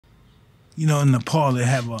You know, in Nepal they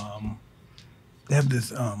have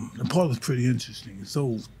this Nepal is pretty interesting. It's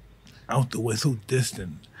so out the way, so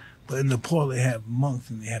distant. But in Nepal they have monks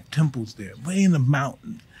and they have temples there, way in the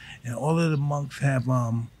mountains. And all of the monks have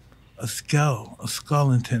a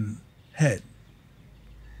skeleton head.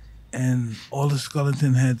 And all the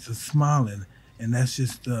skeleton heads are smiling. And that's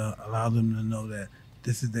just allow them to know that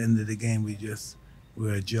this is the end of the game.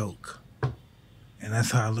 We're a joke. And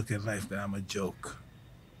that's how I look at life, that I'm a joke.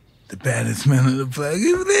 The baddest man on the planet.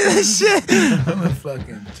 You believe that shit? I'm a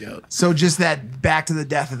fucking joke. So just that back to the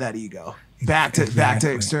death of that ego. Back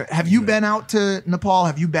to external. Have you been out to Nepal?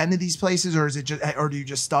 Have you been to these places, or is it just, or do you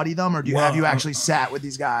just study them, or have you actually sat with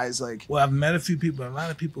these guys? Like, well, I've met a few people. A lot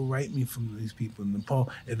of people write me from these people in Nepal.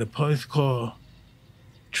 It's a place called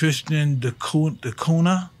Tristan da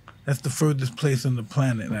Cunha. That's the furthest place on the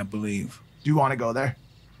planet, I believe. Do you want to go there?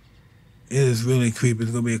 It is really creepy.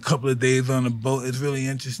 It's gonna be a couple of days on a boat. It's really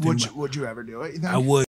interesting. Would you ever do it? I would.